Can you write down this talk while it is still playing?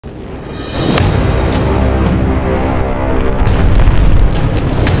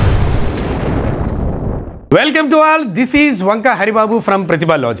Welcome to all. This is ℙℝ𝔸𝕋ℍ𝕀𝔹ℍ from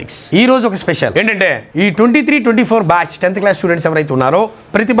Prathibha Logics. ఈ రోజు ఒక స్పెషల్ ఏంటంటే ఈ 23-24 బ్యాచ్ 10th క్లాస్ స్టూడెంట్స్ ఎవరైతే ఉన్నారో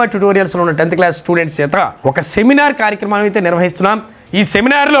ప్రతిభ ట్యుటోరియల్స్ లో ఉన్న 10th క్లాస్ స్టూడెంట్స్ చేత ఒక సెమినార్ కార్యక్రమాన్ని అయితే నిర్వహిస్తున్నాం. ఈ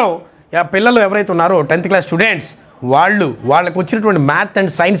సెమినార్ లో పిల్లలు ఎవరైతే ఉన్నారో 10th క్లాస్ స్టూడెంట్స్ వాళ్ళకు వచ్చినటువంటి మ్యాథ్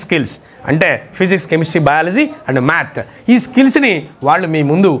అండ్ సైన్స్ స్కిల్స్ అంటే physics, chemistry, biology and math ఈ స్కిల్స్ని వాళ్ళు మీ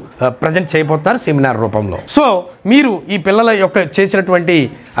ముందు ప్రజెంట్ చేయబోతున్నారు సెమినార్ రూపంలో. సో మీరు ఈ పిల్లల యొక్క చేసినటువంటి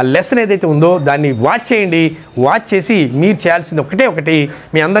ఆ లెసన్ ఏదైతే ఉందో దాన్ని వాచ్ చేయండి. వాచ్ చేసి మీరు చేయాల్సింది ఒకటి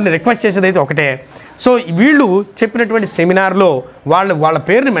మీ అందరిని రిక్వెస్ట్ చేసేది అయితే ఒకటే. సో వీళ్ళు చెప్పినటువంటి సెమినార్లో వాళ్ళ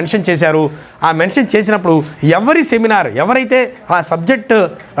పేరుని మెన్షన్ చేశారు. ఆ మెన్షన్ చేసినప్పుడు ఎవరి సెమినార్ ఎవరైతే ఆ సబ్జెక్ట్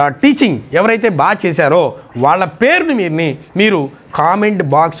టీచింగ్ ఎవరైతే బాగా చేశారో వాళ్ళ పేరుని మీరు కామెంట్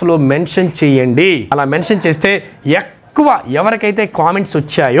బాక్స్లో మెన్షన్ చేయండి. అలా మెన్షన్ చేస్తే ఎక్కువ ఎవరికైతే కామెంట్స్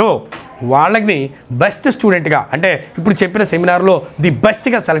వచ్చాయో వాళ్ళని బెస్ట్ స్టూడెంట్గా అంటే ఇప్పుడు చెప్పిన సెమినార్లో ది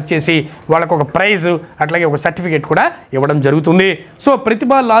బెస్ట్గా సెలెక్ట్ చేసి వాళ్ళకు ఒక ప్రైజ్ అట్లాగే ఒక సర్టిఫికేట్ కూడా ఇవ్వడం జరుగుతుంది. సో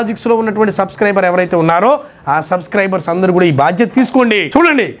ప్రతిభ లాజిక్స్లో ఉన్నటువంటి సబ్స్క్రైబర్ ఎవరైతే ఉన్నారో ఆ సబ్స్క్రైబర్స్ అందరూ కూడా ఈ బాధ్యత తీసుకోండి.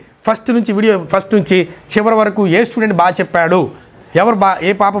 చూడండి ఫస్ట్ నుంచి చివరి వరకు ఏ స్టూడెంట్ బాగా చెప్పాడు,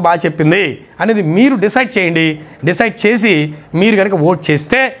 ఏ పాప బాగా చెప్పింది అనేది మీరు డిసైడ్ చేయండి. డిసైడ్ చేసి మీరు కనుక ఓట్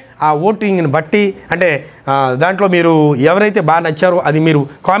చేస్తే ఆ ఓటింగ్ని బట్టి అంటే దాంట్లో మీరు ఎవరైతే బాగా నచ్చారో అది మీరు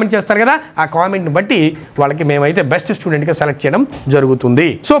కామెంట్ చేస్తారు కదా, ఆ కామెంట్ని బట్టి వాళ్ళకి మేమైతే బెస్ట్ స్టూడెంట్గా సెలెక్ట్ చేయడం జరుగుతుంది.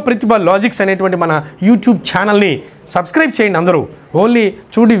 సో ప్రతిభ లాజిక్స్ అనేటువంటి మన యూట్యూబ్ ఛానల్ని సబ్స్క్రైబ్ చేయండి. అందరూ ఓన్లీ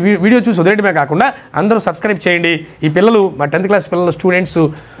వీడియో చూసి వదిలేయడమే కాకుండా అందరూ సబ్స్క్రైబ్ చేయండి. ఈ పిల్లలు మా 10th క్లాస్ పిల్లలు స్టూడెంట్స్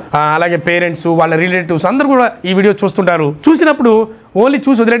అలాగే పేరెంట్స్ వాళ్ళ రిలేటివ్స్ అందరూ కూడా ఈ వీడియో చూస్తుంటారు. చూసినప్పుడు ఓన్లీ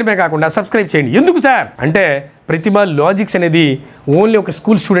చూసి వదిలేయడమే కాకుండా సబ్స్క్రైబ్ చేయండి. ఎందుకు సార్ అంటే ప్రతిభ లాజిక్స్ అనేది ఓన్లీ ఒక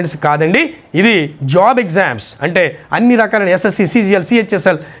స్కూల్ స్టూడెంట్స్ కాదండి, ఇది జాబ్ ఎగ్జామ్స్ అంటే అన్ని రకాలైన SSC, CGL,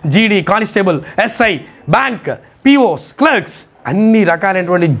 CHSL, GD, constable, SI, bank, POs, clerks అన్ని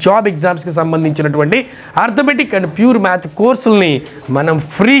రకాలైనటువంటి జాబ్ ఎగ్జామ్స్కి సంబంధించినటువంటి అర్థమెటిక్ అండ్ ప్యూర్ మ్యాథ్ కోర్సుల్ని మనం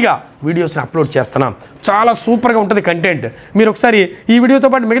ఫ్రీగా వీడియోస్ని అప్లోడ్ చేస్తున్నాం. చాలా సూపర్గా ఉంటుంది కంటెంట్. మీరు ఒకసారి ఈ వీడియోతో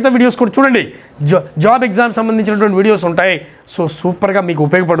పాటు మిగతా వీడియోస్ కూడా చూడండి. జాబ్ ఎగ్జామ్ సంబంధించినటువంటి వీడియోస్ ఉంటాయి. సో సూపర్గా మీకు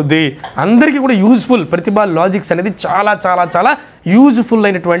ఉపయోగపడుద్ది. అందరికీ కూడా యూజ్ఫుల్. ప్రతిభ లాజిక్స్ అనేది చాలా చాలా చాలా యూజ్ఫుల్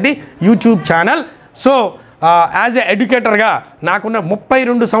అయినటువంటి YouTube channel. So as a ఎడ్యుకేటర్గా నాకున్న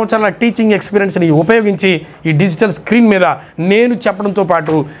 32 సంవత్సరాల టీచింగ్ ఎక్స్పీరియన్స్ని ఉపయోగించి ఈ డిజిటల్ స్క్రీన్ మీద నేను చెప్పడంతో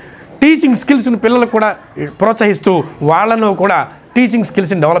పాటు టీచింగ్ స్కిల్స్ని పిల్లలకు కూడా ప్రోత్సహిస్తూ వాళ్ళను కూడా టీచింగ్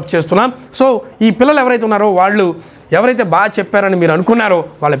స్కిల్స్ని డెవలప్ చేస్తున్నాం. సో ఈ పిల్లలు ఎవరైతే ఉన్నారో వాళ్ళు ఎవరైతే బాగా చెప్పారని మీరు అనుకున్నారో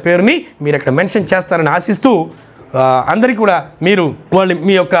వాళ్ళ పేరుని మీరు ఇక్కడ మెన్షన్ చేస్తారని ఆశిస్తూ అందరికీ కూడా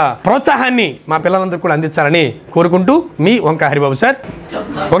మీ యొక్క ప్రోత్సాహాన్ని మా పిల్లలందరికీ కూడా అందించాలని కోరుకుంటూ మీ ℙℝ𝔸𝕋ℍ𝕀𝔹ℍ sir.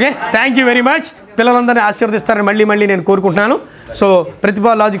 Okay, thank you very much. పిల్లలందరినీ ఆశీర్వదిస్తారని మళ్ళీ నేను కోరుకుంటున్నాను. సో ప్రతిభ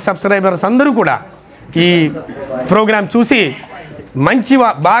లాజిక్ సబ్స్క్రైబర్స్ అందరూ కూడా ఈ ప్రోగ్రామ్ చూసి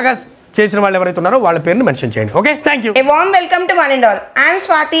బాగా చేసిన వాళ్ళు ఎవరైతే ఉన్నారో వాళ్ళ పేరుని మెన్షన్ చేయండి. Okay, thank you. A warm welcome to one and all. I am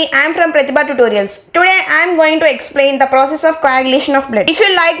Swati. I am from Prathibha Tutorials. Today I am going to explain the process of coagulation of blood. If you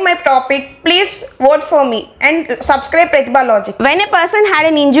like my topic, please vote for me and subscribe Prathibha Logic. When a person had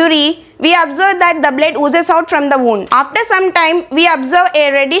an injury, we observe that the blood oozes out from the wound. After some time, we observe a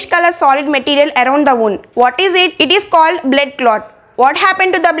reddish color solid material around the wound. What is it? It is called blood clot. What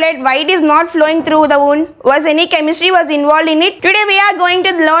happened to the blood? Why it is not flowing through the wound? Was any chemistry involved in it? Today we are going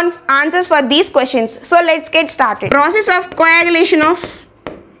to learn answers for these questions. So let's get started. Process of coagulation of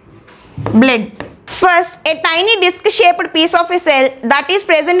blood. First, a tiny disc-shaped piece of a cell that is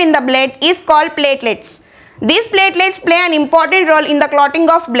present in the blood is called platelets. These platelets play an important role in the clotting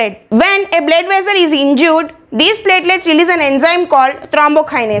of blood. When a blood vessel is injured, these platelets release an enzyme called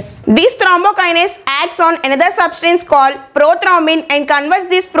thrombokinase. This thrombokinase acts on another substance called prothrombin and converts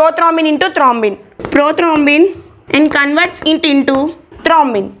this prothrombin into thrombin. Prothrombin and converts it into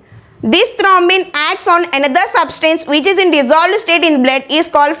thrombin. This thrombin acts on another substance which is in dissolved state in blood is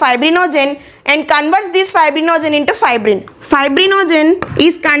called fibrinogen and converts this fibrinogen into fibrin. Fibrinogen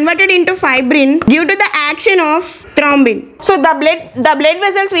is converted into fibrin due to the action of thrombin. So the blood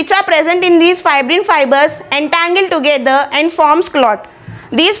vessels which are present in these fibrin fibers entangle together and forms clot.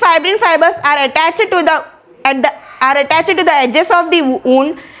 These fibrin fibers are attached to the edges of the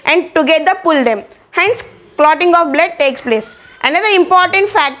wound and together pull them. Hence clotting of blood takes place. Another important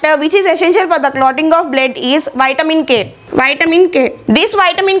factor which is essential for the clotting of blood is vitamin K. Vitamin K. This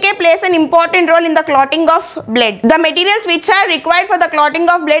vitamin K plays an important role in the clotting of blood. The materials which are required for the clotting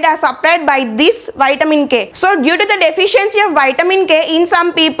of blood are supplied by this vitamin K. So due to the deficiency of vitamin K in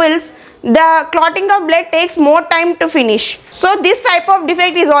some peoples, the clotting of blood takes more time to finish. So this type of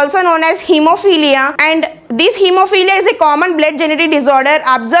defect is also known as hemophilia, and this hemophilia is a common blood genetic disorder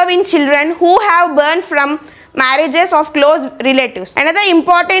observed in children who have burn from marriages of close relatives. Another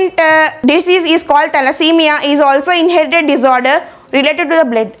important disease is called thalassemia, is also inherited disorder related to the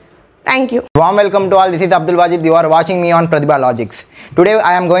blood. Thank you. Warm welcome to all. This is ℃𝕀𝕊𝕀𝕋. You are watching me on Prathibha Logics. Today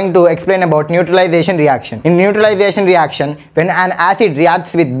I am going to explain about neutralization reaction. In neutralization reaction, when an acid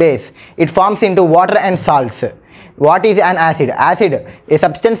reacts with base, it forms into water and salts. What is an acid? Acid, a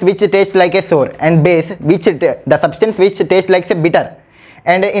substance which tastes like a sour, and base, the substance which tastes like a bitter.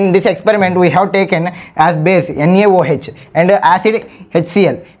 And in this experiment we have taken as base NaOH and acid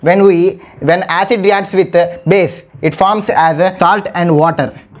HCl. When acid reacts with base, it forms as salt and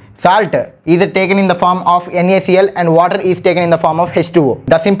water. Salt is taken in the form of NaCl and water is taken in the form of H2O.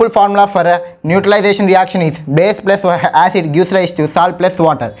 The simple formula for a neutralization reaction is base plus acid gives rise to salt plus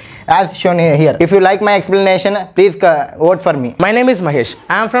water, as shown here. If you like my explanation, please vote for me. My name is Mahesh.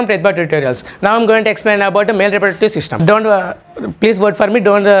 I am from Prathibha Tutorials. Now I am going to explain about the male reproductive system. Please vote for me.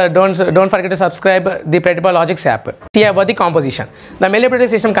 Don't forget to subscribe the Prathibha Logics app. See about the composition. The male reproductive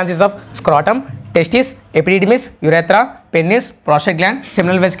system consists of scrotum, testis, epididymis, urethra, penis, prostate gland,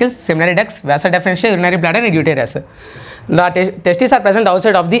 seminal vesicles, seminary ducts, vasa deferentia, urinary bladder and uterus. The testes are present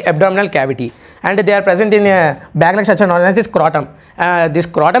outside of the abdominal cavity and they are present in a bag-like structure known as the scrotum. This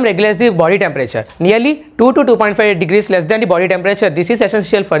scrotum regulates the body temperature nearly 2 to 2.5 degrees less than the body temperature. This is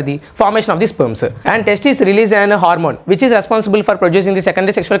essential for the formation of the sperms. And testes release an hormone which is responsible for producing the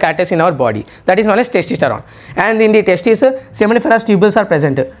secondary sexual characters in our body, that is known as testosterone. And in the testes, seminiferous tubules are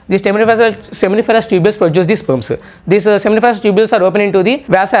present. These seminiferous tubules produce the sperms. These seminiferous tubules are open into the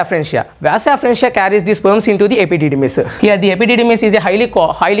vasa afferentia. Vasa afferentia carries the sperms into the epididymis. Here the epididymis is a highly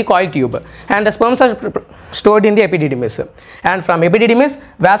coiled tube and the sperms are stored in the epididymis. And from epididymis,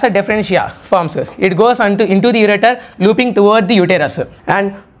 vasa deferentia forms. It goes into the ureter, looping toward the uterus.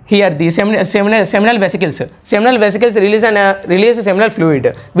 And here the seminal vesicles. Seminal vesicles release seminal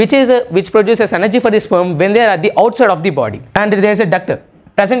fluid, which produces energy for the sperm when they are at the outside of the body. And there is a duct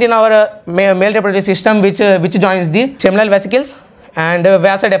present in our male reproductive system which joins the seminal vesicles and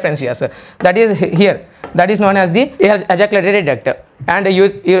vasa deferentia. That is here. That is known as the ejaculatory duct. And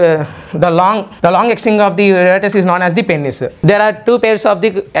the long extension of the ureter is known as the penis. There are two pairs of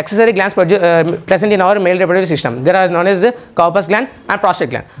the accessory glands present in our male reproductive system. There are known as the corpus gland and prostate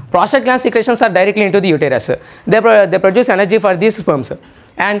gland. Prostate gland secretions are directly into the uterus. They produce energy for these sperms.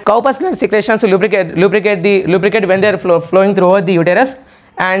 And corpus gland secretions lubricate when they are flowing throughout the uterus,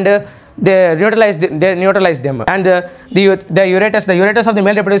 and they neutralize them. And the ureter of the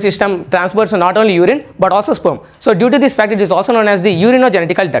male reproductive system transports not only urine but also sperm. So due to this fact, it is also known as the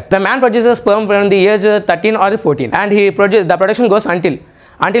urinogenetical duct. The man produces sperm from the age 13 or 14, and the production goes until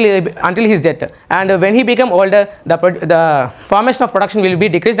his death. And when he becomes older, the formation of production will be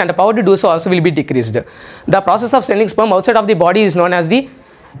decreased and the power to do so also will be decreased. The process of sending sperm outside of the body is known as the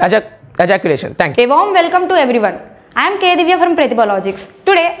ejaculation. Thank you. A warm welcome to everyone. I am ℃𝕀𝕊𝕀𝕋 from Prathibha Logics.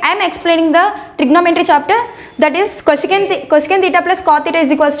 Today I am explaining the trigonometry chapter, that is cosecant theta plus cot theta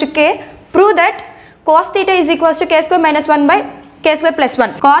is equals to k. Prove that cos theta is equals to k square minus 1 by k square plus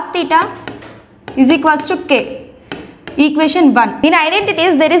 1. Cot theta is equals to k. Equation 1. In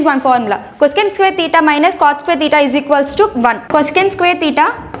identities there is one formula. Cosecant square theta minus cot square theta is equals to 1. Cosecant square theta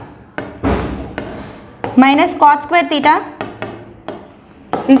minus cot square theta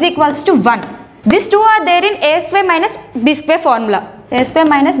is equals to 1. These two are there in a square minus b square formula. A square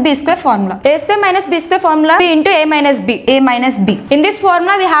minus b square formula. A square minus b square formula into a minus b. A minus b. In this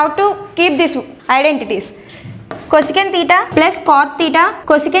formula we have to keep these identities. Cosecant theta plus cot theta,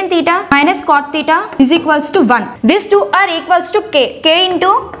 cosecant theta minus cot theta is equals to 1. These two are equals to k. K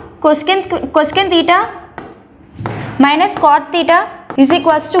into cosecant theta minus cot theta is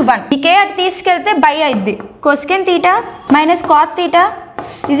equals to 1. ఈ k అటు తీసుకెళ్తే by అయింది. Cosecant theta minus cot theta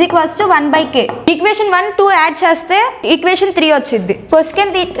is equals to 1 by k. Equation 1 2 add చేస్తే equation 3 వచ్చింది.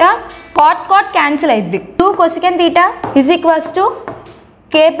 Cosecant theta cot cancel అయింది. 2 cosecant theta is equals to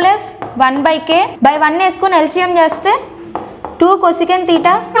k plus 1 by k. by 1 వేసుకొని LCM చేస్తే 2 cosecant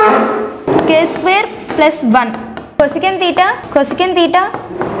theta k square plus 1. Cosecant theta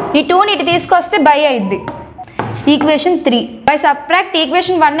ఈ 2 ని ఇటు తీసుకొస్తే by అయింది. Equation 3. By subtract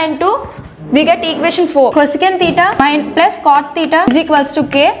equation 1 and 2, we get equation 4. Cosecant theta plus cot theta is equals to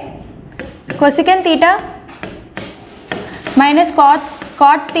k. Cosecant theta minus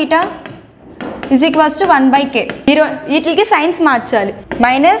cot theta is equals to 1 by k. వీటికి science మార్చాలి.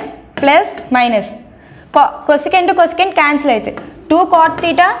 Minus plus minus. cosecant to cosecant cancel అయితే 2 cot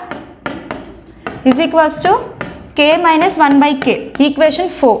theta is equals to k minus 1 by k. Equation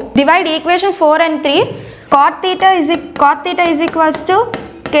 4. Divide equation 4 and 3. Cot theta is equals to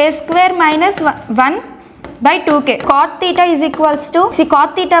k square minus 1 by 2k. Cot theta is equals to cot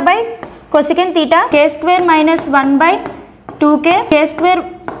theta by cosecant theta k square minus 1 by 2k k square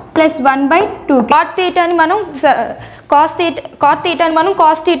plus 1 by 2k. Cot theta ni manam cos theta ni manam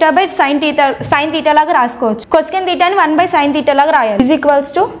cos theta by sin theta లాగా రాసుకోవచ్చు. cosecant theta ని 1 by sin theta లాగా రాయాలి. is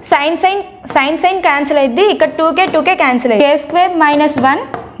equals to sin cancel అయ్యింది. ఇక్కడ 2k cancel అయ్యింది. k square minus 1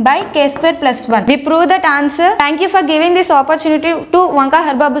 by k square plus 1. We prove that answer. Thank you for giving this opportunity to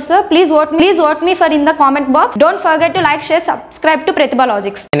ℙ𝕗𝕋𝕀𝕀𝕋 sir. Please vote me for in the comment box. Don't forget to like, share, subscribe to Prathibha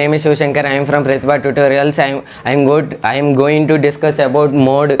Logics. My name is Shivshankar. I am from Prathibha Tutorials. I am going to discuss about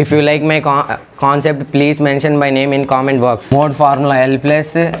mode. If you like my concept, please mention my name in comment box. Mode formula: L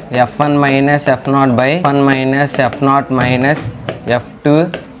plus f1 minus f0 by 1 minus f0 minus f2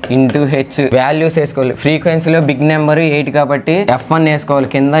 into H. Values వేసుకోవాలి. ఫ్రీక్వెన్సీలో big number 8 కాబట్టి f1 వేసుకోవాలి,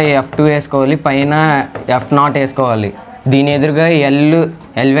 కింద f2 వేసుకోవాలి, పైన f0 వేసుకోవాలి. దీని ఎదురుగా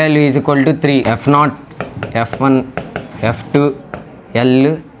L value is equal to 3. f0 f1 f2 L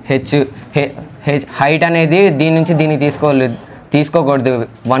H. Height అనేది దీని నుంచి దీనికి తీసుకోకూడదు.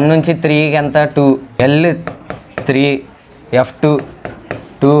 1 నుంచి 3కి ఎంత 2, L 3, f2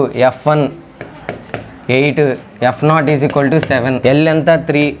 2, f1 8, f0 is equal to 7. L ఎంత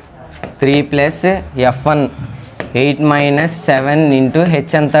 3 plus f1 8 minus 7 into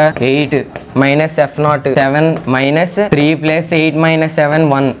H ఎంత 8 minus f0 7 minus 3 plus 8 minus 7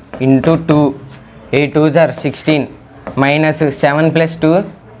 1 into 2 8 2s are 16 minus 7 plus 2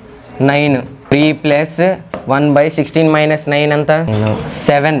 9 3 plus 1 by 16 minus 9 ఎంత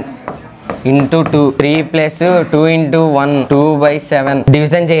 7 into 2 3 plus 2 into 1 2 by 7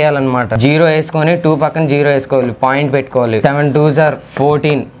 division చేయాలన్నమాట. 0 వేసుకొని 2 పక్కన 0 వేసుకోవాలి, point పెట్టుకోవాలి. 7 2s are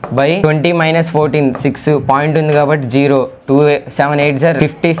 14 by 20 minus 14 6 point ఉంది కాబట్టి 0 2 7 8s are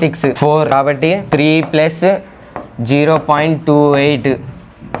 56 4 కాబట్టి 3 plus 0.28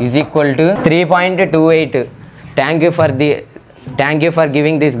 is equal to 3.28. Thank you for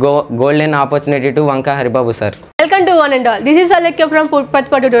giving this golden opportunity to ℙ𝕗𝕋𝕀𝕀𝕋 sir. Welcome to one and all. This is Alekhya from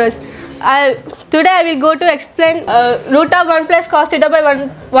Prathibha Tutorials. Today I will go to explain root of 1 plus cos theta by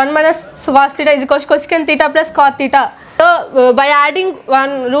 1 minus cos theta is equals to cosecant theta plus cot theta. So by adding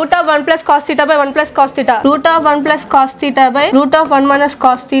root of 1 plus cos theta by 1 plus cos theta, root of 1 plus cos theta by root of 1 minus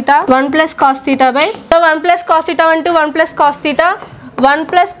cos theta, 1 plus cos theta by 1 plus cos theta into 1 plus cos theta 1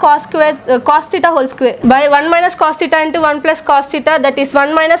 plus cos theta whole square by 1 minus cos theta into 1 plus cos theta, that is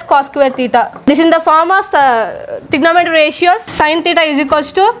 1 minus cos square theta. This in the form of trigonometric ratios. Sin theta is equals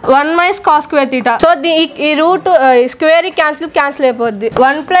to 1 minus cos square theta. So the root square cancel అయిపోద్ది.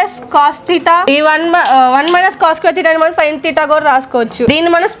 1 plus cos theta ఈ 1 minus cos square theta అని మనం sin theta కూడా రాసుకోవచ్చు.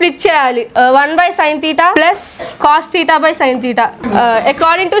 దీన్ని మనం split చేయాలి. 1 by sin theta plus cos theta by sin theta.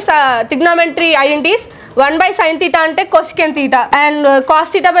 According to trigonometry identities, 1 by sin theta ante cosecant theta and cos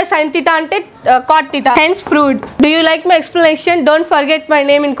theta by sin theta ante cot theta. Hence proved. Do you like my explanation? Don't forget my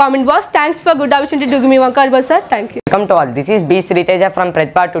name in comment box. Thanks for good opportunity to give me ℙ𝕗𝕋𝕀𝕀𝕋 sir. Thank you. Welcome to all. This is B. Sriteja from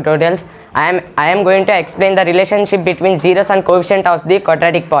Prathibha Tutorials. I am going to explain the relationship between zeros and coefficient of the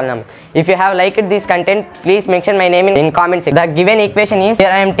quadratic polynomial. If you have liked this content, please mention my name in comment section. The given equation is,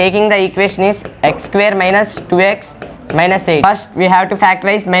 here I am taking the equation is x square minus 2x minus 8. First we have to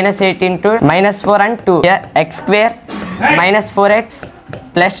factorize minus 8 into minus 4 and 2. Here x square minus 4x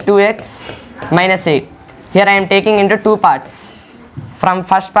plus 2x minus 8. Here I am taking into two parts. From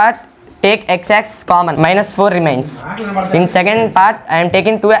first part, take x as common, minus 4 remains. In second part, I am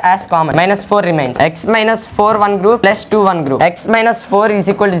taking 2 as common, minus 4 remains. X minus 4 one group plus 2 one group. X minus 4 is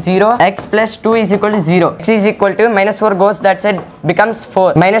equal to 0. X plus 2 is equal to 0. X is equal to minus 4 goes that side, becomes 4.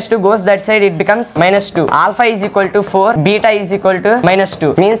 Minus 2 goes that side, it becomes minus 2. Alpha is equal to 4. Beta is equal to minus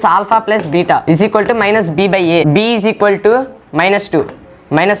 2. Means alpha plus beta is equal to minus b by a. B is equal to minus 2.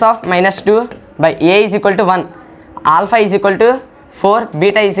 Minus of minus 2 by a is equal to 1. Alpha is equal to 4.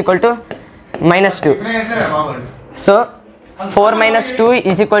 Beta is equal to minus 2. So 4 minus 2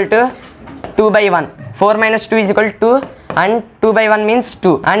 is equal to 2 by 1. 4 minus 2 is equal to 2 and 2 by 1 means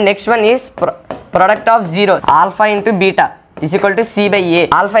 2. And next one is product of 0. Alpha into beta is equal to c by a.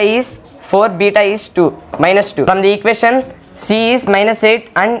 Alpha is 4, beta is 2, minus 2. From the equation, c is minus 8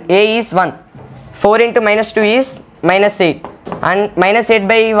 and a is 1. 4 into minus 2 is minus 8 and minus 8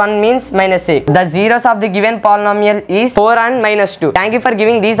 by 1 means minus 8. The zeros of the given polynomial is 4 and minus 2. Thank you for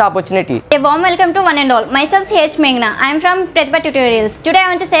giving this opportunity. A warm welcome to one and all. Myself ℙ𝕗𝕋𝕋. I am from Prathibha Tutorials. Today I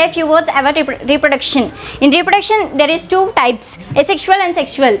want to say a few words about reproduction. In reproduction there is two types, asexual and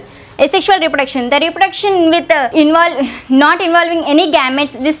sexual. Asexual reproduction, the reproduction with not involving any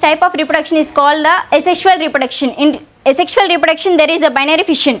gametes, this type of reproduction is called the asexual reproduction. In asexual reproduction there is a binary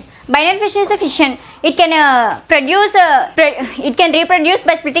fission. Binary fission is a fission. It can reproduce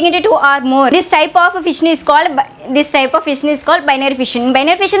by splitting into two or more. This type of fission is called binary fission.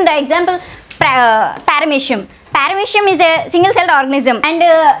 Binary fission, the example, paramecium. Paramecium is a single-celled organism, and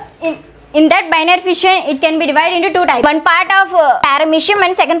in that binary fission, it can be divided into two types. One part of paramecium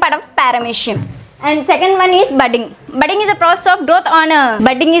and second part of paramecium. And second one is budding. Budding is a process of growth on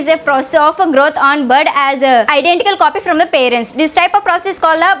bud as a identical copy from the parents. This type of process is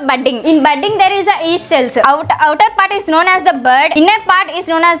called budding. In budding, there is a yeast cells. Outer part is known as the bud. Inner part is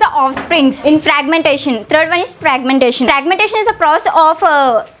known as the offsprings. In fragmentation, third one is fragmentation. Fragmentation is a process of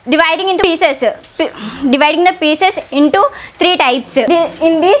dividing the pieces into three types.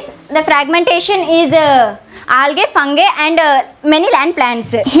 In this, the fragmentation is algae, fungi, and many land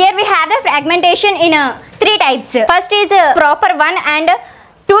plants. Here we have the fragmentation in three types. First is proper one, and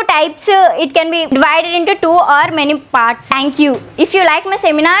two types. It can be divided into two or many parts. Thank you. If you like my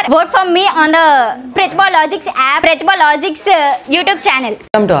seminar, vote for me on the Prathibha Logics app, Prathibha Logics YouTube channel.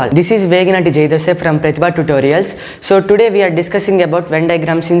 Welcome to all. This is Veganati Jayadoseph from Prathibha Tutorials. So today we are discussing about Venn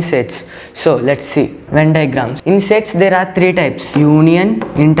diagrams in sets. So let's see. Venn diagrams. In sets there are three types: union,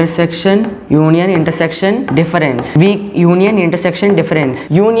 intersection, difference. Union, intersection, difference.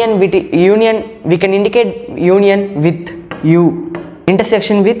 Union we can indicate union with U.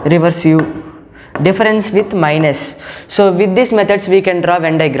 Intersection with reverse U, difference with minus. So with these methods we can draw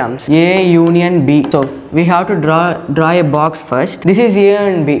Venn diagrams. A union B. So we have to draw a box first. This is A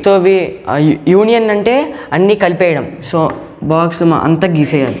and B. So we union ante anni kalpeyadam. So box anta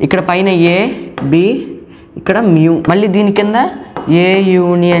geeseyali. Ikkada paina A B, ikkada mu. Malli dini kinda A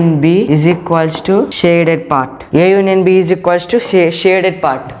union B is equals to shaded part. A union B is equals to shaded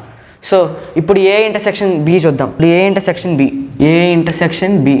part. So ఇప్పుడు A intersection B చూద్దాం. A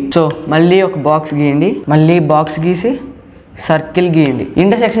intersection B. So మళ్ళీ ఒక box గీయండి, మళ్ళీ box గీసి circle గీయండి.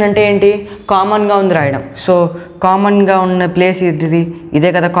 Intersection అంటే ఏంటి? కామన్గా ఉంది రాయడం. సో కామన్గా ఉన్న ప్లేస్ ఇది,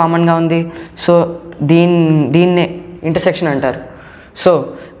 ఇదే కదా కామన్గా ఉంది. సో దీన్నే ఇంటర్సెక్షన్ అంటారు. సో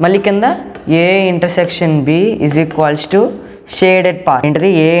మళ్ళీ కింద A intersection B is equals to shaded part. ఏంటిది?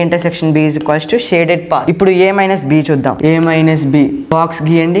 A intersection B is equals to shaded part. ఇప్పుడు ఏ మైనస్ బి చూద్దాం. ఏ మైనస్ బి బాక్స్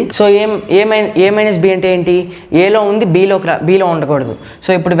గీయండి. సో ఏ మైనస్ బి అంటే ఏంటి? ఏలో ఉంది, బిలో ఉండకూడదు. సో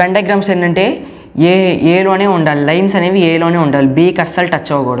ఇప్పుడు వెన్ డయాగ్రామ్స్ ఏంటంటే ఏలోనే ఉండాలి, లైన్స్ అనేవి ఏలోనే ఉండాలి, బీకి అస్సలు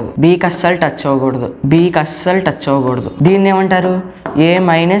టచ్ అవ్వకూడదు. దీన్ని ఏమంటారు? ఏ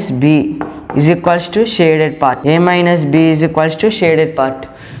minus B is equals to shaded part. A minus B is equals to shaded part.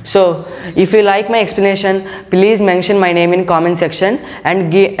 So if you like my explanation, please mention my name in comment section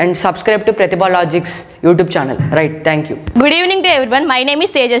and subscribe to Prathibha Logics YouTube channel. Right, thank you. Good evening to everyone. My name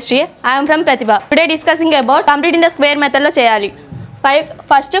is Tejasri. I am from Prathibha. Today discussing about completing the square method lo cheyali.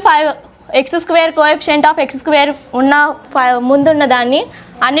 First 5x square coefficient of x square unna mundunna danni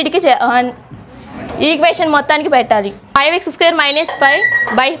annitiki equation మొత్తానికి పెట్టాలి. 5x square minus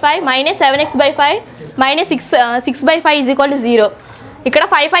 5/5 minus 7x by 5 minus 6/5 is equal to 0. ఇక్కడ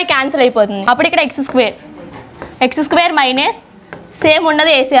 5 cancel అయిపోతుంది. అప్పుడు ఇక్కడ x square minus same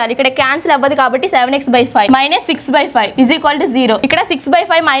ఉన్నది వేసేయాలి. ఇక్కడ cancel అవ్వదు కాబట్టి 7x/5 minus 6/5 is equal to 0. ఇక్కడ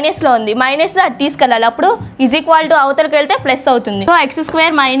 6/5 మైనస్లో ఉంది, మైనస్లో అది తీసుకెళ్ళాలి. అప్పుడు is equal to అవతలకి వెళ్తే ప్లస్ అవుతుంది. So x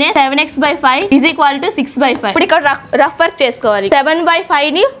square minus 7x/5 is equal to 6/5. ఇప్పుడు ఇక్కడ రఫ్ వర్క్ చేసుకోవాలి.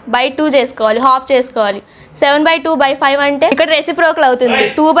 7/5ని by 2 చేసుకోవాలి, హాఫ్ చేసుకోవాలి. 7/2/5 అంటే ఇక్కడ రెసిప్రోకల్ అవుతుంది.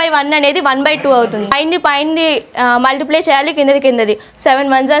 2/1 అనేది 1/2 అవుతుంది. పైంది మల్టిప్లై చేయాలి, కిందది 7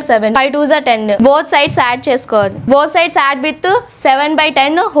 1s are 7, 5 2s are 10. Both sides add చేసుకోవాలి. Both sides add with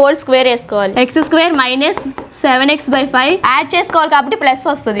 7/10 whole square వేసుకోవాలి. x square minus 7x/5 add చేసుకోవాలి కాబట్టి ప్లస్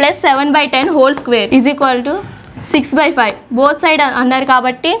వస్తుంది. Plus 7/10 whole square is equal to 6/5. Both side అన్నారు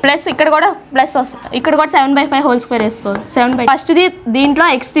కాబట్టి ప్లస్ ఇక్కడ కూడా ప్లస్ వస్తుంది. ఇక్కడ కూడా 7/5 హోల్ స్క్వేర్ వేసుకోవాలి. 7/5 ఫస్ట్ దీంట్లో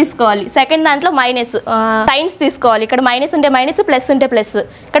x తీసుకోవాలి, సెకండ్ దాంట్లో మైనస్ సైన్స్ తీసుకోవాలి. ఇక్కడ మైనస్ ఉంటే మైనస్, ప్లస్ ఉంటే ప్లస్.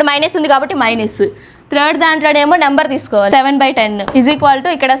 ఇక్కడ మైనస్ ఉంది కాబట్టి మైనస్. థర్డ్ దాంట్లోనేమో నెంబర్ తీసుకోవాలి. 7/10 ఈజ్ ఈక్వల్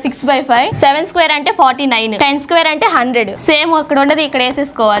టు ఇక్కడ 6/5. 7 స్క్వేర్ అంటే 49, 10 స్క్వేర్ అంటే 100. సేమ్ ఇక్కడ ఉండదు, ఇక్కడ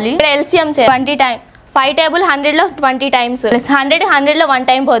వేసేసుకోవాలి. ఇక్కడ LCM 20 times. 5 table 100లో 20 times, 100లో 1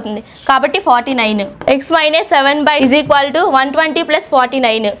 time పోతుంది కాబట్టి 49. x minus 7 is equal to 120 plus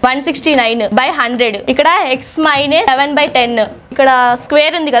 49, 169/100. ఇక్కడ x minus 7/10. ఇక్కడ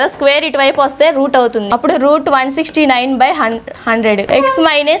స్క్వేర్ ఉంది కదా, స్క్వేర్ ఇటువైపు వస్తే రూట్ అవుతుంది. అప్పుడు route 169/100. x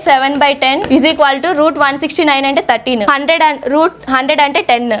minus 7/10 is equal to route 169 అంటే 13. 100 అంటే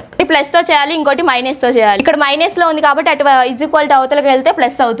 10. ప్లస్ తో చేయాలి, ఇంకోటి మైనస్ తో చేయాలి. ఇక్కడ మైనస్ లో ఉంది కాబట్టి అటు is equal to అవతలకి వెళ్తే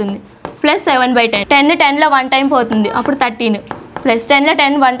ప్లస్ అవుతుంది. ప్లస్ 7/10. 10లో 1 టైం పోతుంది, అప్పుడు 13. ప్లస్ 10లో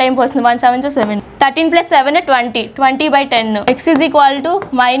 10 1 టైం పోతుంది, 1 7 7. 13 + 7 20, 20/10. x is equal to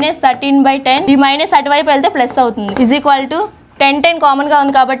minus 13/10. ఈ మైనస్ అటువైపు వెళ్తే ప్లస్ అవుతుంది, ఈజ్ ఈక్వల్ టు 10 కామన్ గా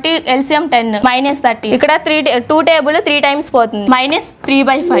ఉంది కాబట్టి LCM 10 మైనస్ 30. ఇక్కడ 2 టేబుల్ 3 టైమ్స్ పోతుంది మైనస్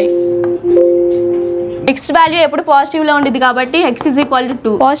 3/5. నెక్స్ట్ వాల్యూ ఎప్పుడు పాజిటివ్ లో ఉంటుంది కాబట్టి x is equal to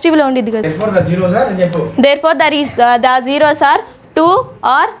 2 positive లో ఉంటుంది కదా. therefore the zeros are 2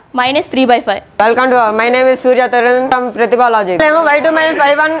 or minus 3/5. Welcome to my name is Surya Tarun from Prathibha Logic. y2 minus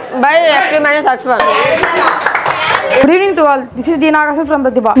y1 by x2 minus x1. Good evening to all. This is ℃𝕃𝕀𝔹𝕃 from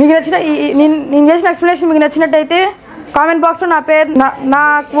Prathibha. మీకు నచ్చిన నేను చేసిన explanation మీకు నచ్చినట్టయితే comment బాక్స్లో నా పేరు నా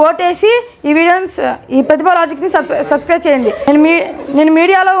ఓట్ వేసి ఈ వీడియోని ఈ ప్రతిభా లాజిక్ని సబ్స్క్రైబ్ చేయండి. నేను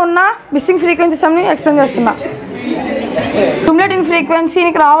మీడియాలో ఉన్న మిస్సింగ్ ఫ్రీక్వెన్సీస్ అన్ని ఎక్స్ప్లెయిన్ చేస్తున్నా. క్యుములేటివ్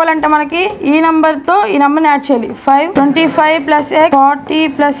ఫ్రీక్వెన్సీకి రావాలంటే మనకి ఈ నెంబర్తో ఈ నెంబర్ని యాడ్ చేయాలి. 5 25 plus x 40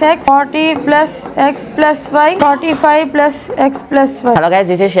 plus x 40 plus x plus y 45 plus x plus y. Hello guys,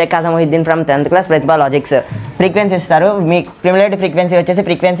 this is ℃𝕃𝕀𝕃 from 10th class Prathibha Logics. Frequency ఇస్తారు. మీ క్యుములేటివ్ ఫ్రీక్వెన్సీ వచ్చేసి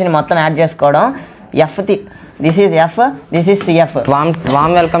ఫ్రీక్వెన్సీని మొత్తం యాడ్ చేసుకోవడం. This is F, this is CF.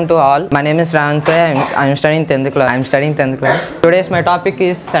 Warm welcome to all. My name is Ravan Sai. I am studying 10th class. Today's my topic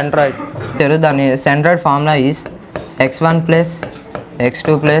is centroid. The centroid formula is x1 plus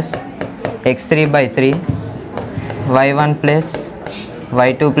x2 plus x3 by 3 y1 plus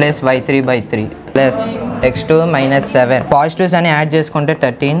y2 plus y3 by 3 plus x2 minus 7. Positives అని add చేసుకుంటే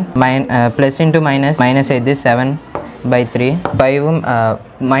 13 plus into minus అయితే 7/3 5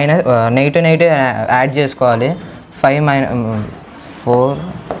 minus negative add చేసుకోవాలి. 5 4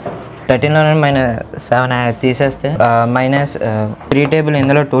 13లో minus 7 తీసేస్తే minus 3 table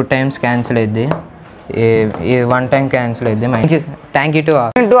ఇందులో 2 times cancel అయింది. 1 time cancel అయింది. Thank you to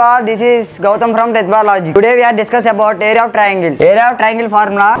all. This is Gautam from Prathibha Logic. Today we are discussing about area of triangle. Area of triangle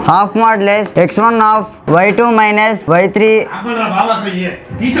formula half modulus x1 of y2 minus y3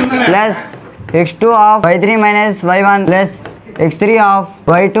 plus x2 of y3 minus y1 plus x3 of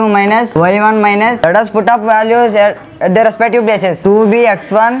y2 minus y1 minus. Let us put up values at their respective places. 2b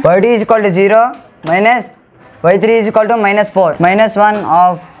x1 y2 is equal to 0 minus y3 is equal to minus 4 minus 1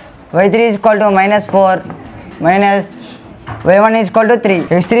 of y3 is equal to minus 4 minus y1 is equal to 3.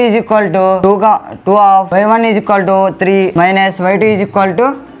 x3 is equal to 2 of y1 is equal to 3 minus y2 is equal to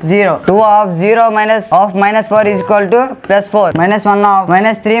 0. 2 of 0 minus 4 is equal to plus 4 minus 1 of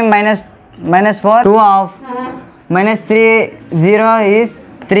minus 3 minus 4. 2 of minus 3 0 is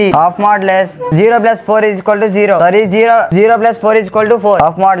 3. Half modulus 0 plus 4 is equal to 0. Sorry, 0 plus 4 is equal to 4.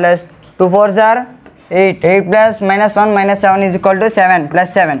 Half modulus 2 4s are 8. 8 plus minus 1 minus 7 is equal to 7 plus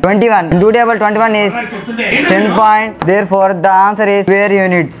 7. 21. 2 table 21 is 10 point. Therefore, the answer is square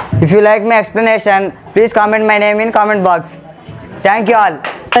units. If you like my explanation, please comment my name in comment box. Thank you all.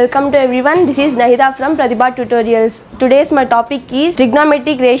 Welcome to everyone. This is Nahida from Prathibha Tutorials. Today's my topic is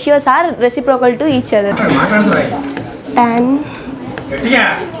trigonometric ratios are reciprocal to each other. Tan,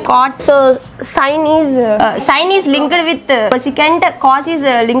 cot. So sin is linked with cosecant, cos is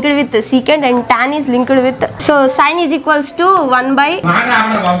linked with secant, and tan is linked with. So sin is equals to 1 by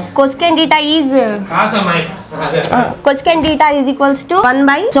cosecant theta is cosecant theta is equals to 1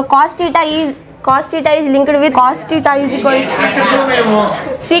 by. So cos theta is linked with cos theta is equals to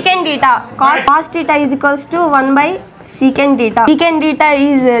secant theta. Cos theta is equals to 1 by secant theta. Secant theta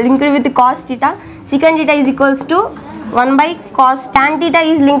is linked with cos theta. Secant theta is equals to 1 by cos. Tan theta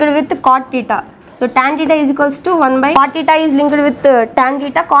is linked with cot theta. So tan theta is equals to 1 by cot theta is linked with tan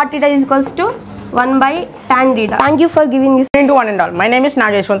theta. Cot theta is equals to 1 by tan theta. Thank you for giving this. To one and all. My name is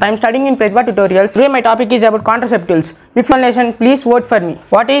Nageshwant. I am studying in Prathibha Tutorials. Today my topic is about contraceptives. With explanation, please vote for me.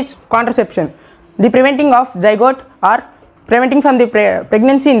 What is contraception? The preventing of zygote or preventing from the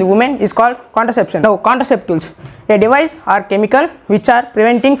pregnancy in the woman is called contraception. Now, contraceptives, a device or chemical which are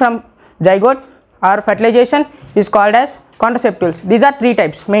preventing from zygote or fertilization is called as contraceptives. These are 3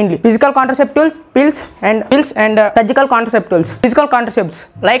 types mainly: physical contraceptives, pills and surgical contraceptives. Physical contraceptives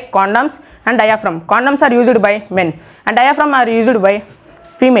like condoms and diaphragm. Condoms are used by men and diaphragm are used by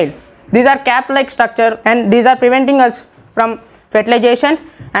female. These are cap-like structure and these are preventing us from fertilization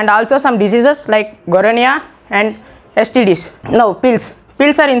and also some diseases like gonorrhea and STDs. Now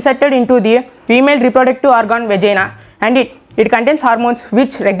pills are inserted into the female reproductive organ vagina and it contains hormones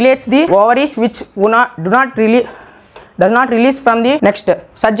which regulates the ovaries which does not release from the next.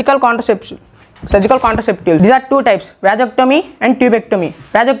 Surgical contraceptives. These are 2 types: vasectomy and tubectomy.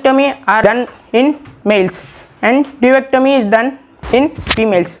 Vasectomy are done in males and tubectomy is done in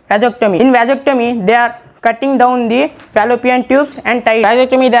females. In vasectomy they are cutting down the fallopian tubes and tying.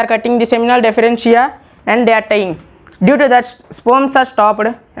 Vasectomy they are cutting the seminal differentia and they are tying. Due to that, sperms are stopped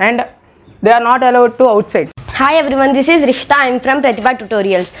and they are not allowed to outside. Hi everyone, this is Rishta. I am from Prathibha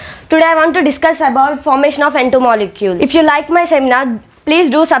Tutorials. Today I want to discuss about formation of entomolecule. If you like my seminar, please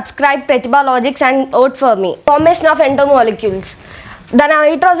do subscribe Prathibha Logics and vote for me. Formation of endomolecules. The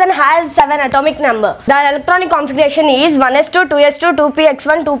nitrogen has 7 atomic number. The electronic configuration is 1s2, 2s2,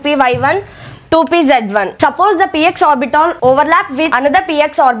 2px1, 2py1, 2pz1. Suppose the px orbital overlap with another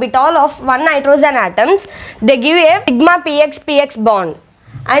px orbital of 1 nitrogen atoms. They give a sigma px-px bond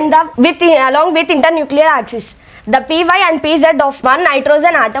and along with internuclear axis. The py and pz of 1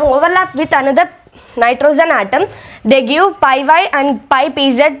 nitrogen atom overlap with another nitrogen atom. They give pi y and pi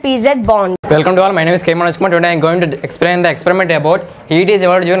pz bond. Welcome to all. My name is ℃𝕶𝕋𝕀𝕃𝕶. Today I am going to explain the experiment about heat is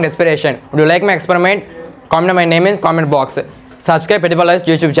evolved during respiration. Would you like my experiment? Comment my name in comment box. Subscribe Prathibha Logics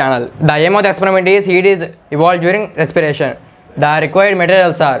YouTube channel. The aim of the experiment is heat is evolved during respiration. The required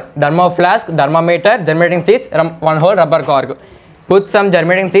materials are thermoflask, thermometer, germinating seeds, one hole rubber cork. Put some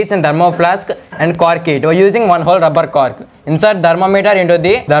germinating seeds in thermoflask and cork it by using one hole rubber cork. Insert thermometer into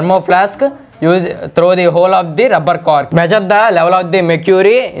the thermoflask. Throw the hole of the rubber cork. Measure the level of the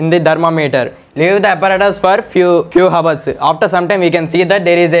mercury in the thermometer. Leave the apparatus for few hours. After some time, we can see that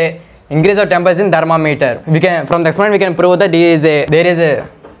there is a increase of temperature in thermometer. From the experiment we can prove that there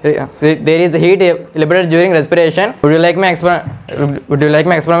is heat liberated during respiration. Would you like my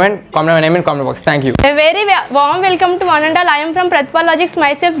experiment? Comment my name in comment box. Thank you. A very warm welcome to one and all. I am from Prathibha Logics,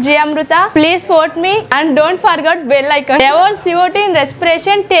 myself J. Amruta. Please vote me and don't forget bell icon. Evolve CO2 in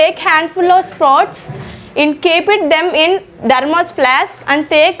respiration. Take handful of spots and keep them in thermos flask and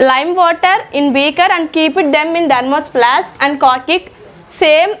take lime water in beaker and keep them in thermos flask and cork it.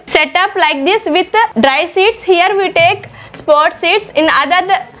 Same setup like this with dry seeds. Here we take sport seeds. In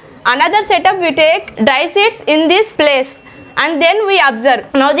another setup we take dry seeds in this place and then we observe.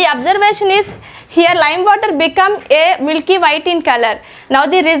 Now the observation is here lime water become a milky white in color. Now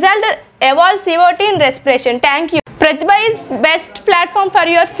the result evolve CO2 in respiration. Thank you. Prathibha is best platform for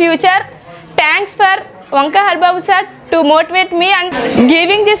your future. Thanks for Haribabu sir to motivate me and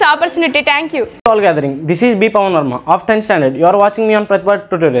giving this opportunity. Thank you. All gathering. This is B. Pawan Verma of 10th standard. You are watching me on Prathibha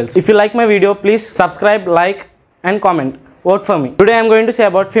Tutorials. If you like my video, please subscribe, like and comment. Vote for me. Today I am going to say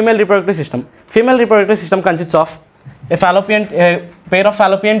about female reproductive system. Female reproductive system consists of a pair of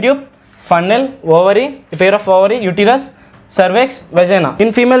fallopian tube, funnel, ovary, a pair of ovary, uterus, cervix, vagina.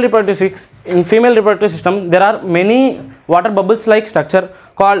 In female reproductive system, there are many water bubbles like structure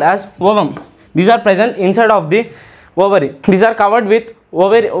called as ovum. These are present inside of the ovary. These are covered with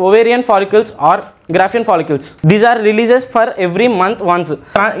ovarian follicles or Graafian follicles. These are releases for every month once.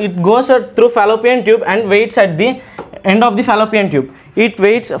 It goes through fallopian tube and waits at the end of the fallopian tube. It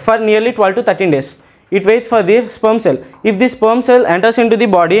waits for nearly 12 to 13 days. It waits for the sperm cell. If the sperm cell enters into the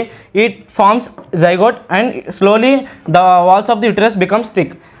body, it forms zygote and slowly the walls of the uterus becomes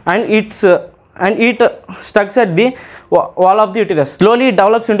thick and it stuck at the wall of the uterus. Slowly it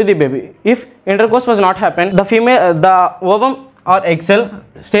develops into the baby. If intercourse was not happened, the ovum or egg cell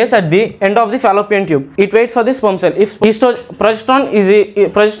stays at the end of the fallopian tube. It waits for the sperm cell. If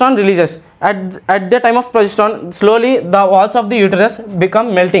progesterone releases, at the time of progesterone, slowly the walls of the uterus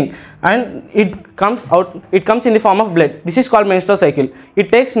become melting and it comes in the form of blood. This is called menstrual cycle.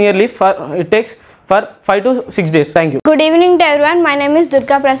 It takes for 5 to 6 days. Thank you. Good evening to everyone. My name is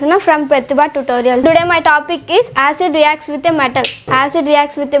Durga Prasanna from Prathibha Tutorials. Today my topic is acid reacts with a metal. Acid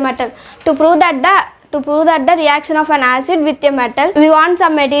reacts with a metal. To prove that the reaction of an acid with a metal, we want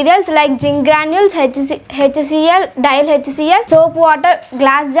some materials like zinc granules, HCl, dial HCl, soap water,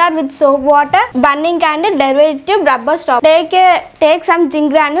 glass jar with soap water, burning candle, derivative tube, rubber stopper. Take some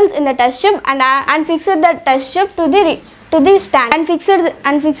zinc granules in the test tube and fix the test tube to the stand and fix the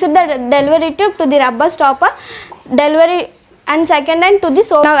delivery tube to the rubber stopper, and second end to the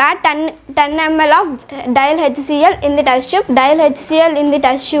soap. Now add 10 ml of dial HCl in the test tube.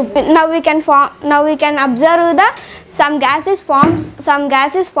 Now we can observe some gases forms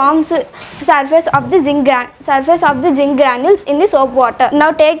surface of the zinc granules in the soap water.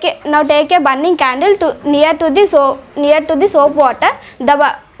 Now take a burning candle near to the soap water.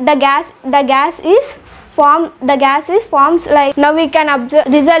 The gas is forms like. Now we can observe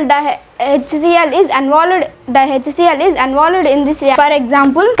result. The HCl is involved in this reaction. For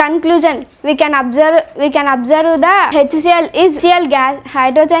example, conclusion, we can observe the HCl gas,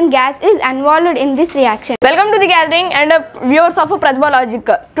 hydrogen gas is involved in this reaction. Welcome to the gathering and viewers of Prathibha Logic.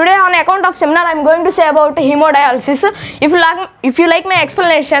 Today on account of seminar I am going to say about hemodialysis. If you like my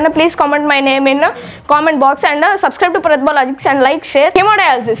explanation, please comment my name in comment box and subscribe to Prathibha Logics and like, share.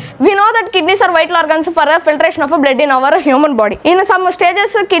 Hemodialysis. We know that kidneys are vital organs for filtration of blood in our human body. In some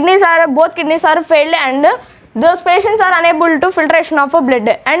stages, both kidneys are failed and those patients are unable to filtration of blood.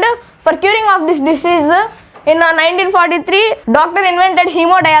 And for curing of this disease, In 1943, doctor invented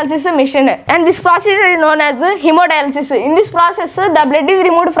hemodialysis machine, and this process is known as hemodialysis. In this process, the blood is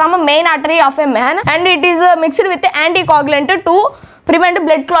removed from a main artery of a man, and it is mixed with anticoagulant to prevent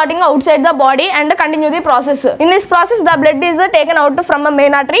blood clotting outside the body and continue the process. In this process, the blood is taken out from a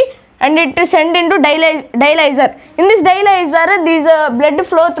main artery and it is sent into dialyzer. In this dialyzer, these blood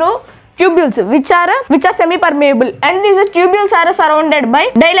flow through tubules which are semi-permeable, and these tubules are surrounded by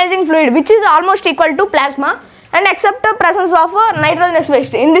dialyzing fluid which is almost equal to plasma and except the presence of nitrogenous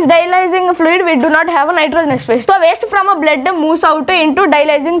waste. In this dialyzing fluid we do not have a nitrogenous waste. So waste from a blood moves out into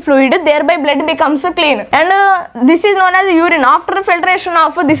dialyzing fluid, thereby blood becomes clean, and this is known as urine. After filtration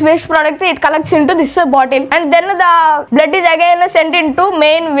of this waste product, it collects into this bottle, and then the blood is again sent into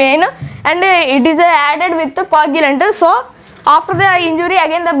main vein and it is added with coagulant. So after the injury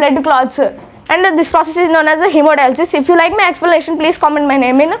again the blood clots, and this process is known as hemodialysis. If you like my explanation, please comment my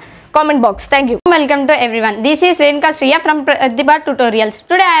name in comment box. Thank you. Welcome to everyone. This is ℃𝕗𝔸𝕃 from Prathibha tutorials.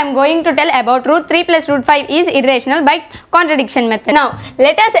 Today I am going to tell about root 3 plus root 5 is irrational by contradiction method. Now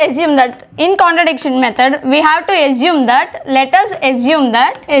let us assume that in contradiction method we have to assume that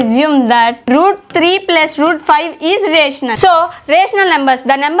root 3 plus root 5 is rational. So rational numbers,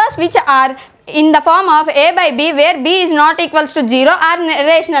 the numbers which are in the form of a by b where b is not equals to 0 are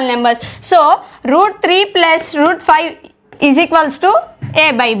rational numbers. So root 3 plus root 5 is equals to a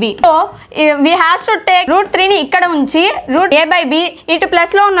by b. So we has to take root 3 ni ikkada unchi root a by b itu plus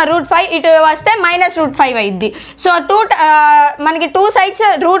lo unna root 5 itu vaste minus root 5 ayyidi. So manaki two sides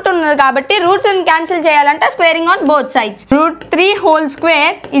root unnadi kabatti roots ni cancel cheyalante squaring on both sides. Root 3 whole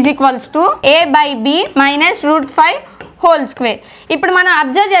square is equals to a by b minus root 5 whole square. ఇప్పుడు మనం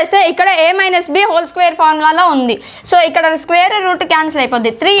observe చేస్తే ఇక్కడ a minus b whole square ఫార్ములాలో ఉంది. So ఇక్కడ square root cancel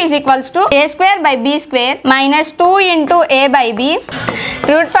అయిపోద్ది. 3 is equals to a square by b square minus 2 into a by b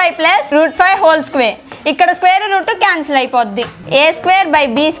root 5 plus root 5 whole square. ఇక్కడ square root cancel అయిపోద్ది. a square by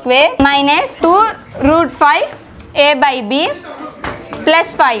b square minus 2 root 5 a by b plus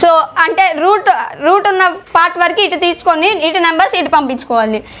 5. So అంటే route ఉన్న part వరకు ఇటు తీసుకొని ఇటు numbers ఇటు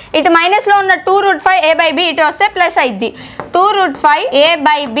పంపించుకోవాలి. ఇటు మైనస్లో ఉన్న 2 root 5 a by b ఇటు వస్తే ప్లస్ అయింది. 2 root 5 a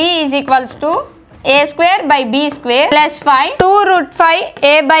by b is equals to a square by b square plus 5. 2 root 5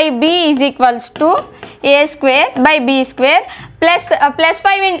 a by b is equals to a square by b square plus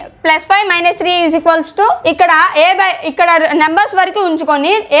 5 minus 3 is equals to ఇక్కడ numbers వరకు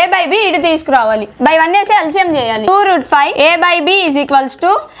ఉంచుకొని a by b ఇటు తీసుకురావాలి. By 1 వేసి LCM చేయాలి. 2 root 5 a by b is equals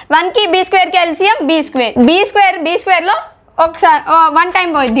to 1 కి b square కి LCM b square లో ఒకసారి 1 టైం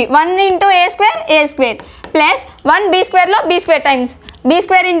పోయింది. 1 into a square plus 1 b square లో b square times b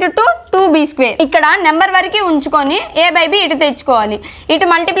square into 2b square. ఇక్కడ నెంబర్ వరకు ఉంచుకొని a by b ఇటు తెచ్చుకోవాలి. ఇటు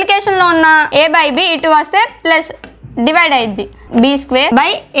మల్టిప్లికేషన్ లో ఉన్న a by b ఇటు వస్తే ప్లస్ డివైడ్ అయ్యింది b square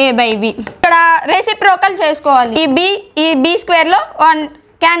by a by b. ఇక్కడ రెసిప్రోకల్ చేసుకోవాలి. ఈ b square లో 1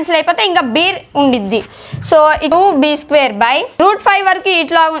 క్యాన్సిల్ అయిపోతే ఇంకా b ఉండిద్ది. So 2b square by root 5 వరకు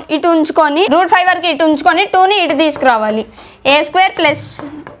ఇటు ఉంచుకొని 2 ని ఇటు తీసుకురావాలి. a square plus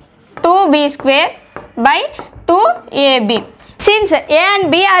 2b square by 2ab. Since a and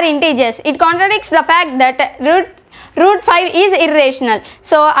b are integers, it contradicts the fact that root 5 is irrational.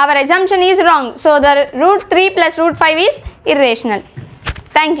 So our assumption is wrong. So the root 3 plus root 5 is irrational.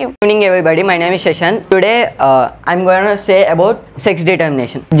 Thank you. Good evening everybody, my name is Shashank. Today I'm going to say about sex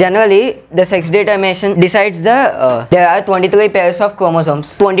determination. Generally the sex determination decides there are 23 pairs of chromosomes.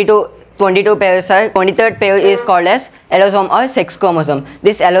 22 pairs are 23rd pair is called as allosome or sex chromosome.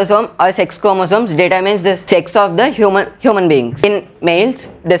 This allosome or sex chromosomes determines the sex of the human beings. In males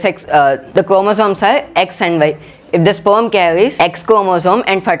the chromosomes are X and Y. If the sperm carries X chromosome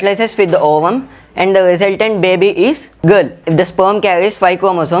and fertilizes with the ovum and the resultant baby is girl. If the sperm carries Y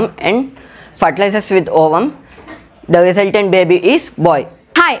chromosome and fertilizes with ovum, the resultant baby is boy.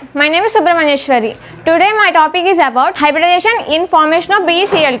 Hi, my name is Subramanyeshwari. Today my topic is about hybridization in formation of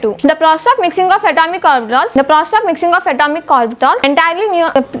BeCl2. The process of mixing of atomic orbitals entirely new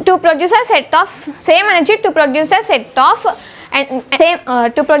to produce a set of same energy to produce a set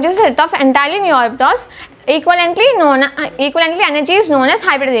of entirely new orbitals equivalently energy is known as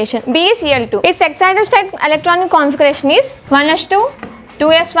hybridization. BeCl2. Its excited state electronic configuration is 1s2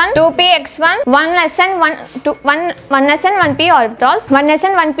 2s1 2px1 1sn 1p orbitals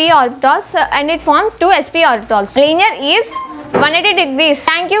and it forms 2sp orbitals. Linear is 180 degrees.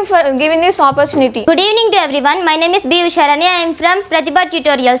 Thank you for giving this opportunity. Good evening to everyone. My name is B. Usharani. I am from Prathibha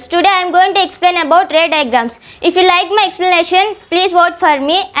tutorials. Today I am going to explain about ray diagrams. If you like my explanation, please vote for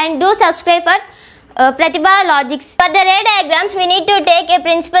me and do subscribe for Prathibha logics. For the ray diagrams, we need to take a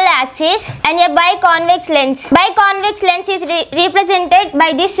principal axis and a biconvex lens. Biconvex lens is represented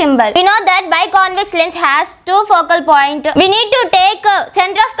by this symbol. We know that biconvex lens has two focal points. We need to take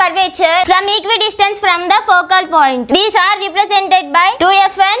center of curvature from equidistance from the focal point. These are represented by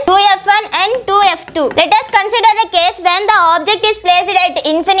 2f1, 2f1 and 2f2. Let us consider a case when the object is placed at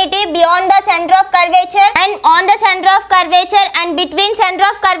infinity beyond the center of curvature and on the center of curvature and between center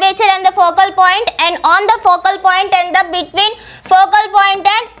of curvature and the focal point and on the focal point and the between focal point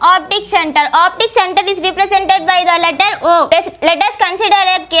and optic center. Optic center is represented by the letter O. Let us consider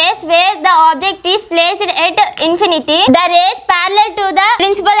a case where the object is placed at infinity. The rays parallel to the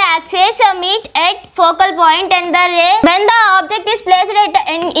principal axis meet at focal point and the ray. When the object is placed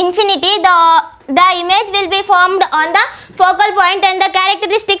at infinity, the image will be formed on the focal point and the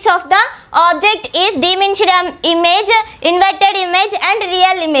characteristics of the object is diminished image, inverted image and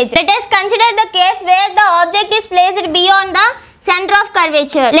real image. Let us consider the case where the object is placed beyond the center of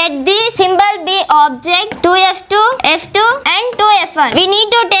curvature. Let the symbol be object 2f2, f2 and 2f1. We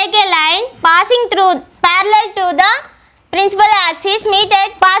need to take a line passing through parallel to the principal axis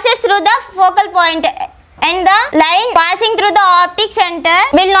passes through the focal point. And the line passing through the optic center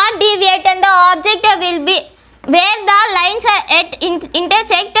will not deviate and the object will be where the lines are at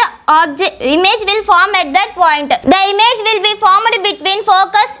intersect, image will form at that point. The image will be formed between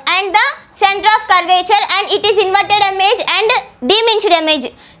focus and the center of curvature and it is inverted image and diminished image.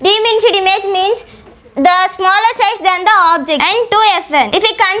 Diminished image means the smaller size than the object. And 2f1. If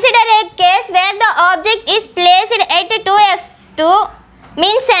we consider a case where the object is placed at 2f2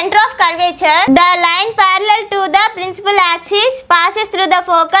 means center of curvature, the line parallel to the principal axis passes through the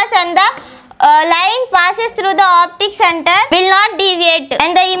focus and the line passes through the optic center will not deviate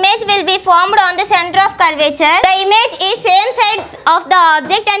and the image will be formed on the center of curvature. The image is same size of the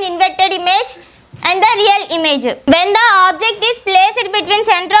object and inverted image and the real image. When the object is placed between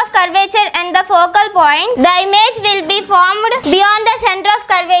center of curvature and the focal point, the image will be formed beyond the center of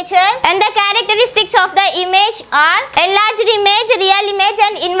curvature and the characteristics of the image are enlarged image, real image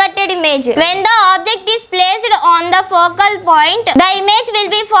and inverted image. When the object is placed on the focal point, the image will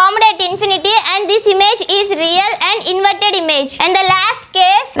be formed at infinity and this image is real and inverted image. And the last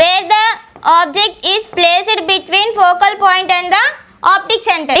case where the object is placed between focal point and the optic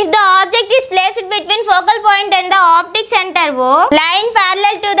center. If the object is placed between focal point and the optic center O, line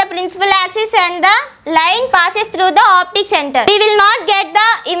parallel to the principal axis and the line passes through the optic center. We will not get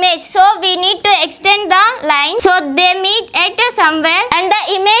the image, so we need to extend the line so they meet at somewhere and the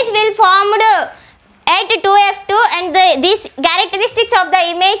image will formed at 2f2 and these characteristics of the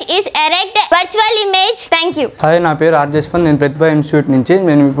image is erect virtual image. Thank you. Hi, నా పేరు ఆర్జేస్పన్. నేను ప్రతిభా institute నుంచి.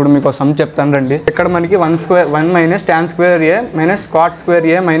 నేను ఇప్పుడు మీకు some చెప్తాను రండి. ఇక్కడ మనకి 1 మైనస్ tan స్క్వేర్ ఏ మైనస్ cot స్క్వేర్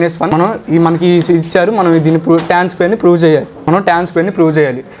ఏ మైనస్ 1 మనం మనకి ఇచ్చారు. మనం దీన్ని tan స్క్వేర్ ని ప్రూవ్ చేయాలి. మనం tan స్క్వేర్ ని ప్రూవ్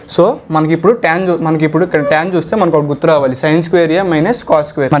చేయాలి. సో మనకి ఇప్పుడు ఇక్కడ tan చూస్తే మనకు ఒక గుర్తు రావాలి. sin స్క్వేర్ ఏ మైనస్ cos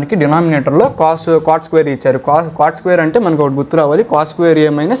స్క్వేర్. మనకి డినామినేటర్ లో cot స్క్వేర్ ఇచ్చారు. cot స్క్వేర్ అంటే మనకు ఒక గుర్తు రావాలి. cos స్క్వేర్ ఏ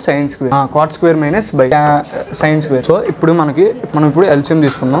minus sin square. cot square minus sin square. So ఇప్పుడు మనం ఇప్పుడు ఎల్సిఎం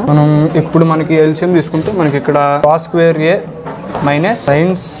తీసుకుందాం. మనకి ఎల్సిఎం తీసుకుంటే మనకి ఇక్కడ cos స్క్వేర్ ఏ మైనస్ sin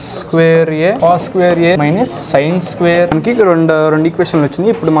స్క్వేర్ ఏ cos స్క్వేర్ ఏ మైనస్ sin స్క్వేర్. మనకి రెండు ఈక్వేషన్లు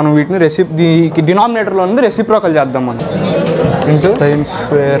వచ్చినాయి. ఇప్పుడు మనం వీటిని డినామినేటర్ లో ఉంది రెసిప్రోకల్ చేద్దాం. మనం ఇంటూ sin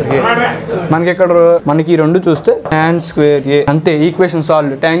స్క్వేర్ ఏ మనకి రెండు చూస్తే tan స్క్వేర్ ఏ. అంతే, equation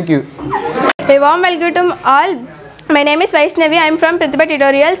solve. Thank you. A warm welcome to all. My name is Vaishnavi. I am from Prathibha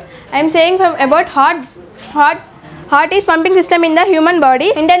Tutorials. I am saying about heart is pumping system in the human body.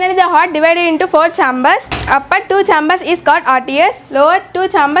 Internally the heart divided into 4 chambers. Upper 2 chambers is called arteries. Lower 2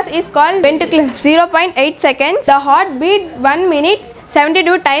 chambers is called ventricle. 0.8 seconds. The heart beat 1 minute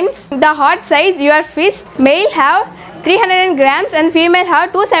 72 times. The heart size your fist. Male have 300 grams and female have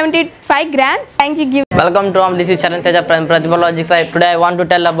 275 grams. Thank you. Welcome to all. This is Charan Teja from Prathibha Logics. Today I want to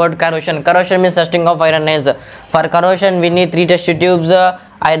tell about corrosion. Corrosion means testing of iron nails. For corrosion we need 3 test tubes,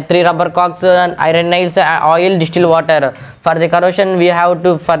 3 rubber cocks, iron nails, oil, distilled water. For the corrosion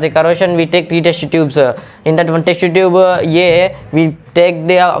we take 3 test tubes. In that one test tube A, we take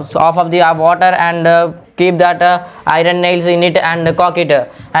the off of the water and keep that iron nails in it and cock it,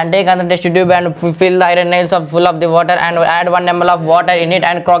 and take another test tube and fill the iron nails full of the water and add 1 ml of water in it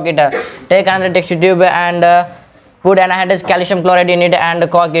and cock it. Take another test tube and put anhydrous calcium chloride in it and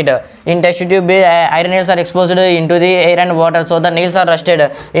cock it. In test tube B, iron nails are exposed into the air and water, so the nails are rusted.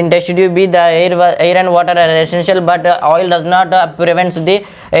 In test tube B, the air and water are essential, but oil does not prevent the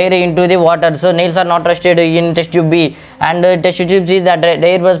air into the water. So nails are not trusted in test tube B, and test tube C that the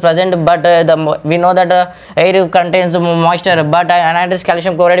air was present, but we know that air contains moisture, but anhydrous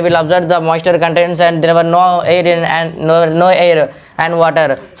calcium chloride will absorb the moisture contents, and there were no air in and no air and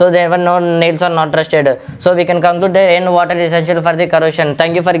water, so there were no nails are not trusted. So we can conclude that in water is essential for the corrosion.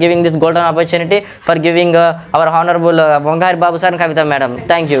 Thank you for giving this golden opportunity, for giving our honorable Haribabu sir and Kavita madam.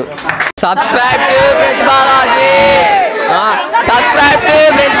 Thank you. Subscribe to Prathibha Logics. Subscribe to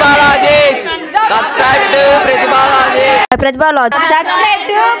Prathibha Logics. Subscribe to Prathibha Logics. Prathibha Logics. Subscribe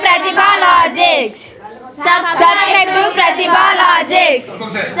to Prathibha Logics. Subscribe to Prathibha Logics.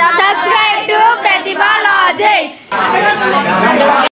 Subscribe to Prathibha Logics.